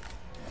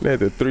 They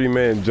had a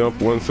 3-man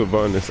jump, 1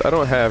 Sylvanas. I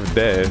don't have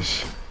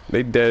dash.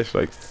 They dash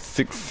like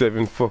 6,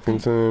 7 fucking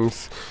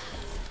times.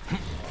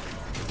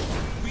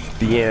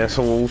 The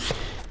assholes.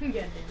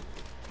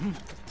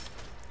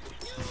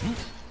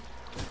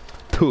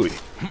 To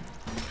it.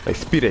 I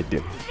spit at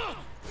them.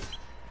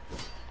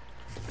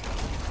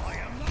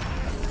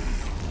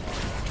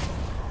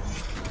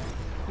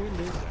 Here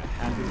lives a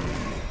happy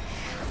life.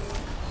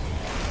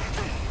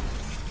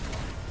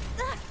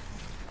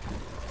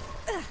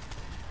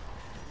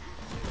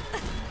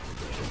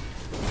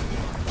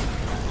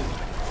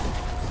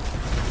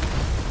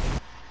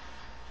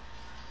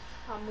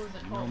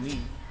 You know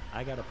me,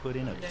 I gotta put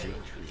in a big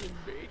tree.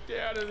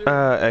 I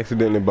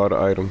accidentally bought an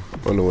item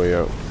on the way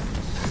out.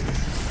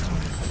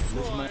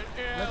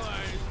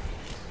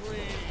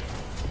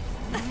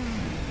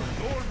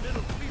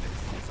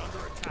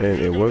 And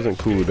it wasn't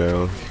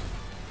cooldown.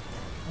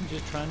 I'm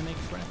just trying to make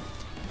friends.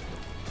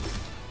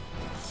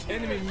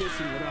 Enemy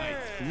missing right.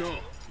 No.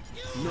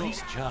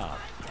 Nice job.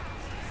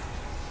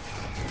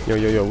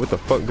 Yo, what the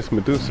fuck, this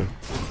Medusa?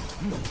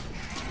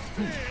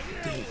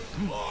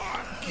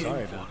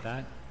 Sorry about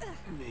that.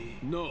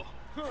 No.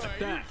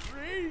 Attack.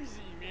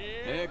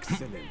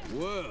 Excellent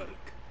work.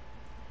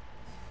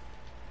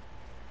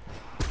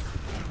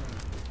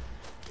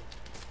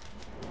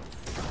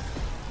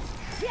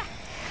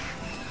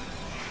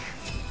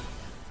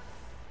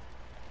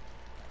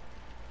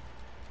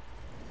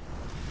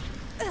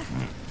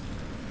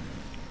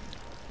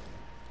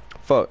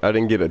 Fuck, I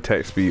didn't get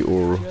attack speed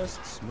aura.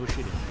 Just smush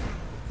it in.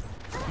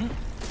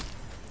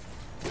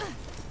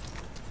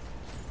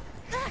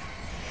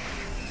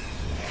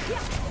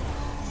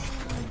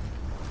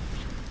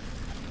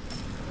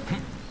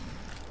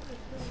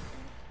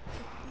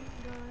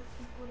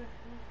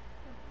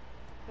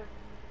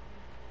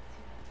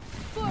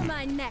 For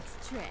my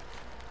next trick.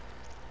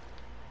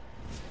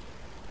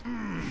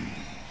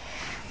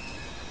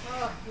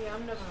 Oh, yeah,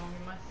 I'm never gonna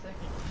get my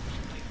second.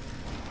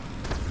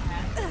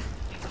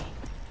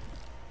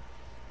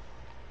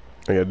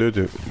 I gotta do it.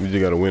 You just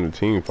gotta win a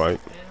team fight.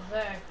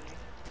 Exactly.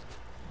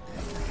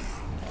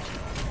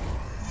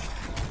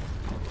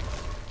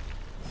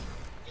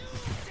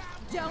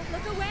 Don't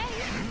look away.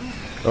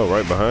 Oh,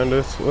 right behind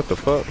us? What the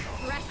fuck?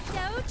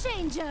 Presto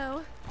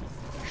changeo.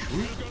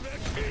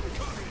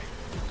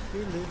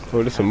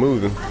 Oh, this is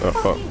moving. Oh,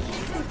 fuck.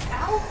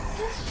 Ow!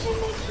 This shit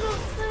makes no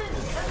sense.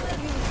 I thought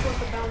you were supposed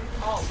to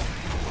bounce off.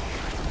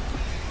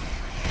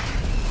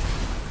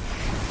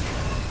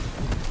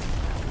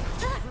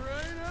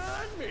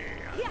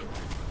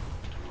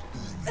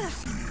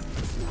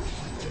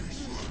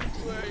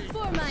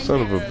 For my Son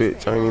of a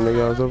bitch. I ain't even know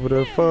y'all was over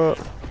there. Fuck.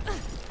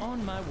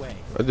 On my way.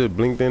 I just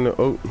blinked in the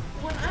oat.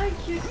 When I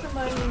kick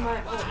somebody in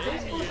my ult, they're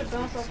supposed to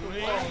bounce off the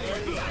wall,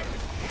 right?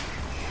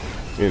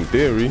 In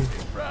theory.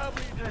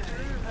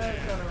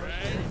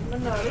 But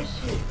no, this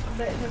shit,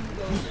 let him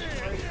go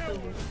straight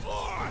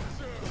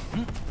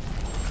through.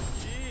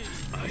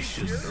 I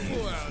should see.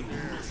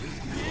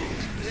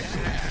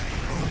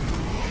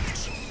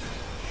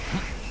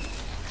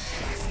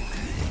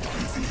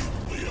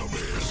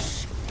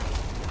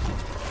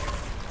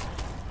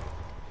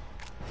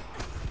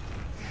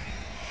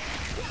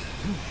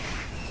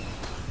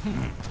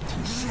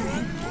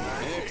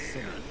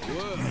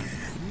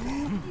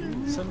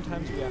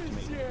 Sometimes we have to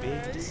make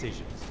big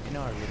decisions in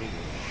our little world.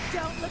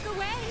 Don't look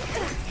away.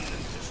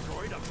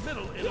 Destroyed a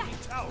middle enemy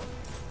tower.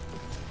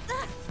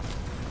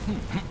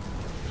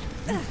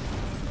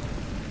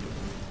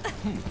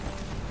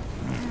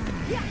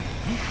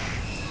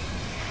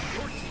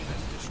 Your team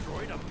has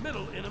destroyed a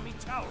middle enemy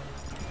tower.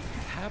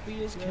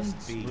 Happy as can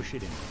be. Push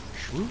it in.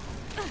 Shroop.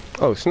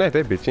 Oh, snap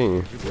that bitch in.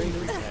 Your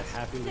bravery that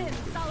happy little tree.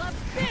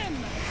 Simsalabim.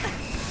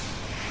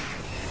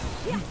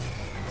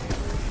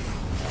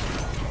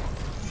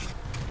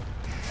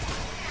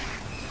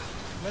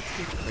 Let's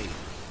get crazy.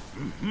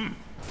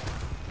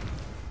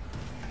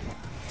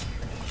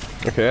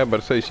 Okay, I about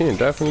to say she ain't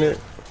die from that.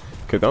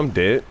 Cause I'm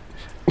dead.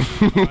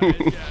 Sorry,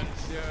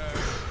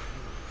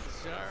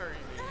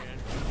 man.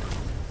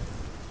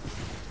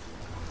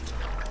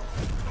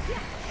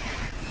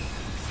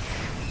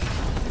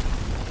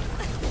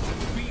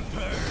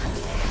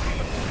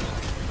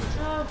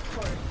 Of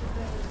course,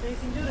 they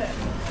can do that.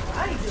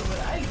 I do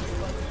what I do.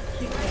 Like,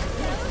 kick that.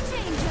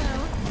 Changeo.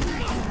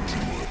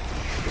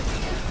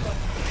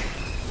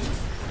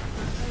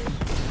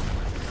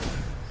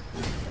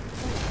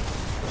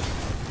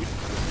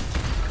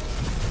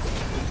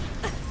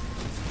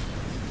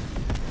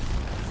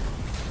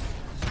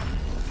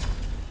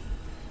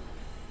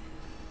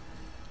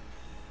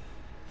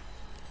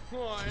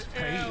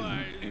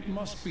 Pain. It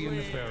must be a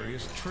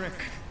nefarious trick.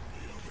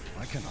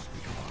 I cannot be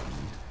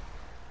harmed.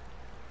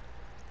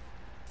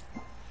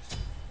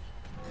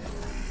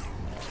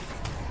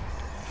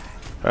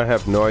 I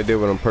have no idea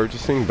what I'm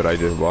purchasing, but I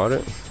just bought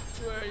it.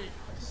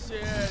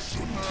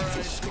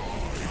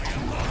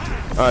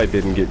 I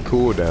didn't get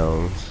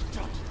cooldowns.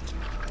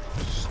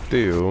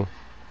 Still.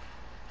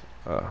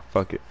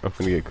 Fuck it. I'm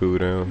finna get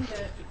cooldowns. I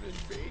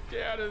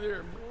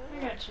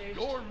got chased.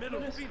 Your middle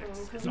What is Phoenix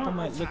cool, 'cause People my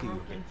might eyes look at are you a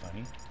open. bit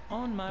funny.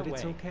 On my way.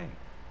 It's okay.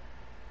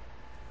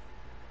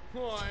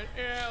 What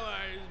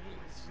allies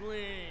been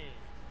slain?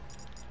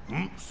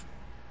 Oops.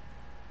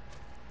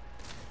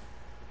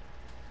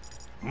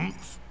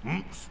 Oops.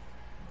 Oops.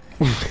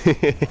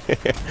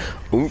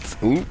 Oops,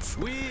 oops.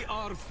 We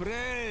are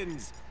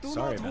friends. Do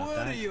Sorry not about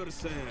worry that.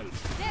 yourself.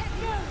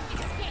 There's no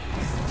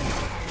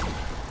escape.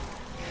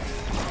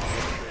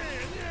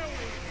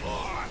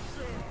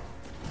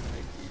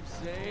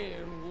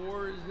 Saying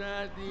war is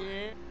not the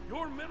end.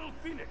 Your middle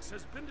Phoenix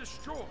has been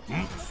destroyed.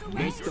 Best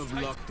of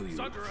luck to It's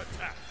you. under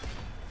attack.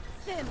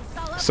 Sims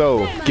all up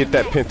So, there. get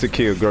that penta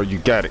kill, girl. You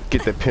got it.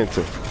 Get that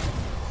penta.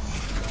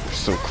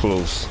 So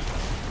close.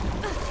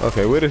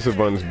 Okay, where is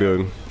Savannah's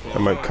building? I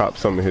might cop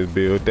some of his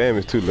build. Damn,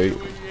 it's too late.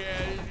 What you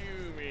had to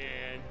do,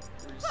 man.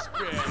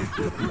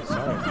 Respect.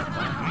 Sorry about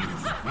that.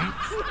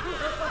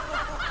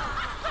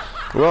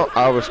 Well,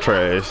 I was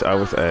trash. I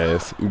was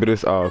ass. But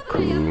it's all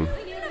cool.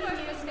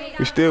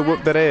 We still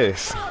whooped that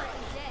ass.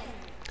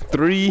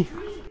 3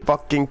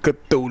 fucking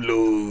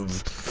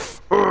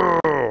Cthulhu's.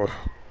 Ugh.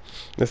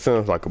 That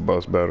sounds like a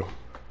boss battle.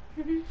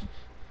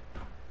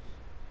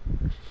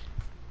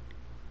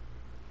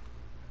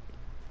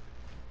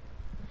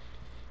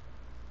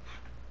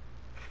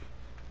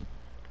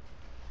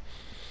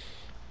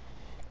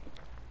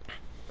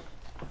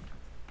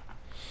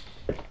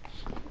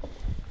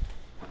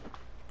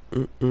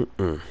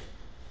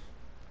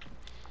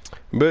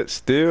 But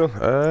still,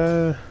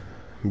 I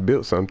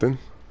built something.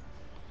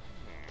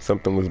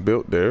 Something was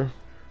built there.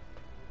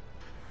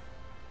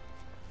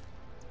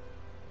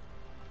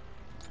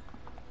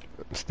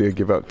 Still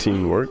give out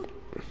teamwork.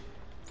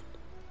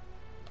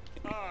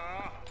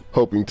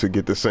 Hoping to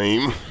get the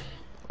same.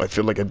 I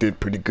feel like I did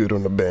pretty good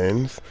on the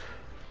bands.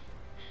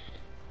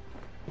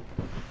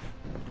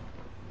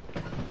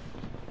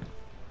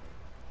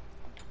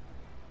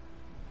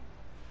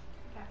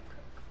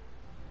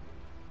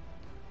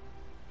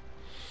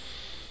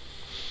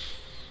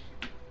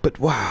 But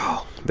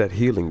wow, that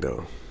healing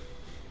though.